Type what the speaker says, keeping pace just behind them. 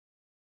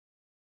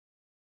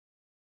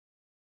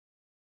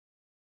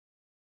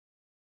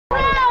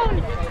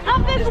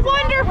this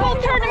wonderful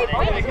tournament.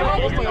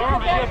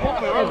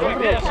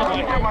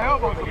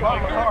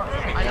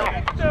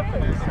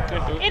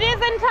 It is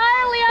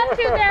entirely up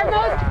to their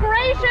most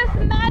gracious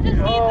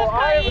majesties of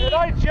Caid,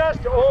 I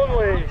just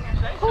only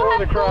who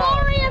have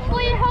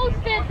gloriously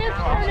hosted this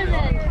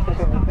tournament.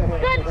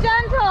 Good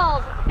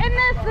gentles, in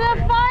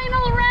the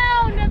final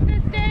round of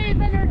this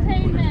day's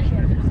entertainment,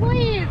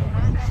 please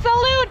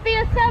salute the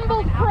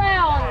assembled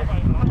crowds.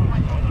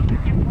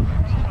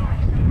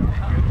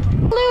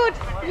 Salute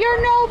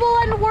your noble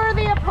and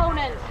worthy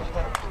opponent.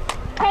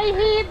 Pay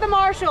heed the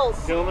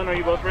marshals. Gentlemen, are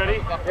you both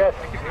ready? Yes.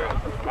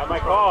 Got my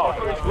call.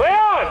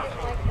 Leon!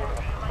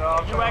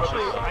 You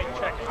actually, I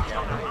checked.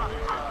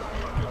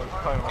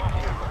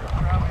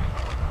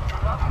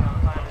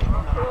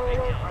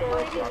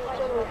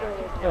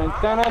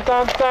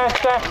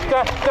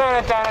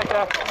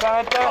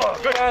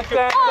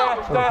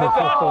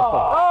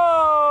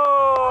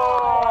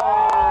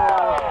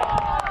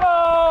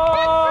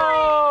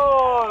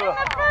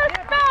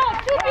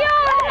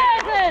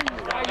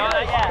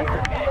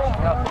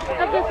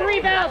 Of the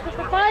 3 bouts of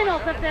the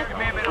finals of this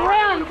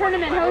round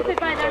tournament hosted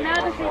by their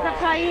majesties of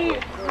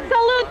Caid.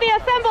 Salute the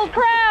assembled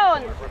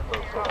crowds!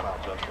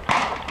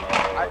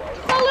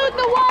 Salute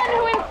the one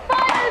who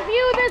inspires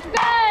you this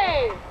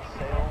day!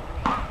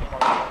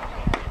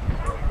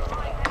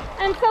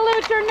 And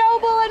salute your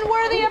noble and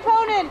worthy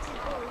opponent!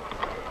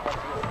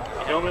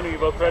 Gentlemen, are you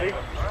both ready?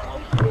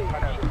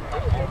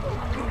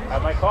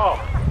 Have my call.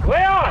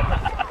 Leon!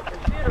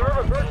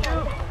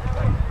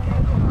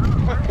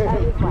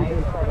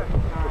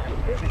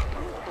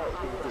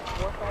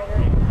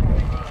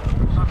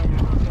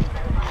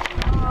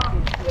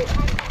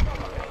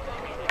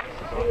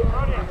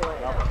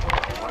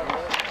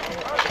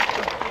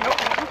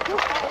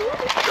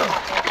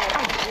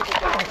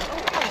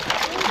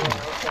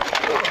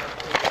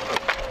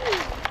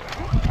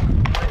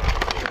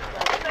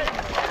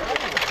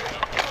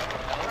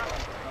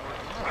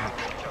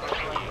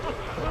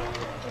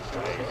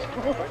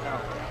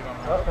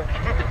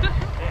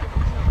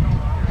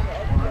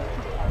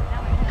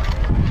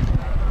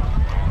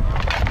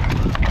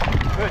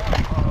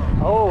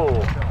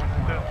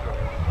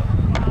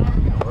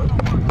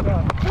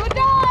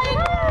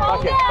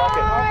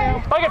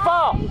 Bucket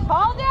fall!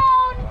 Fall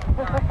down!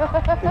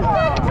 Victory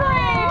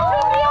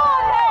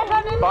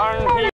to Bjarnheddin!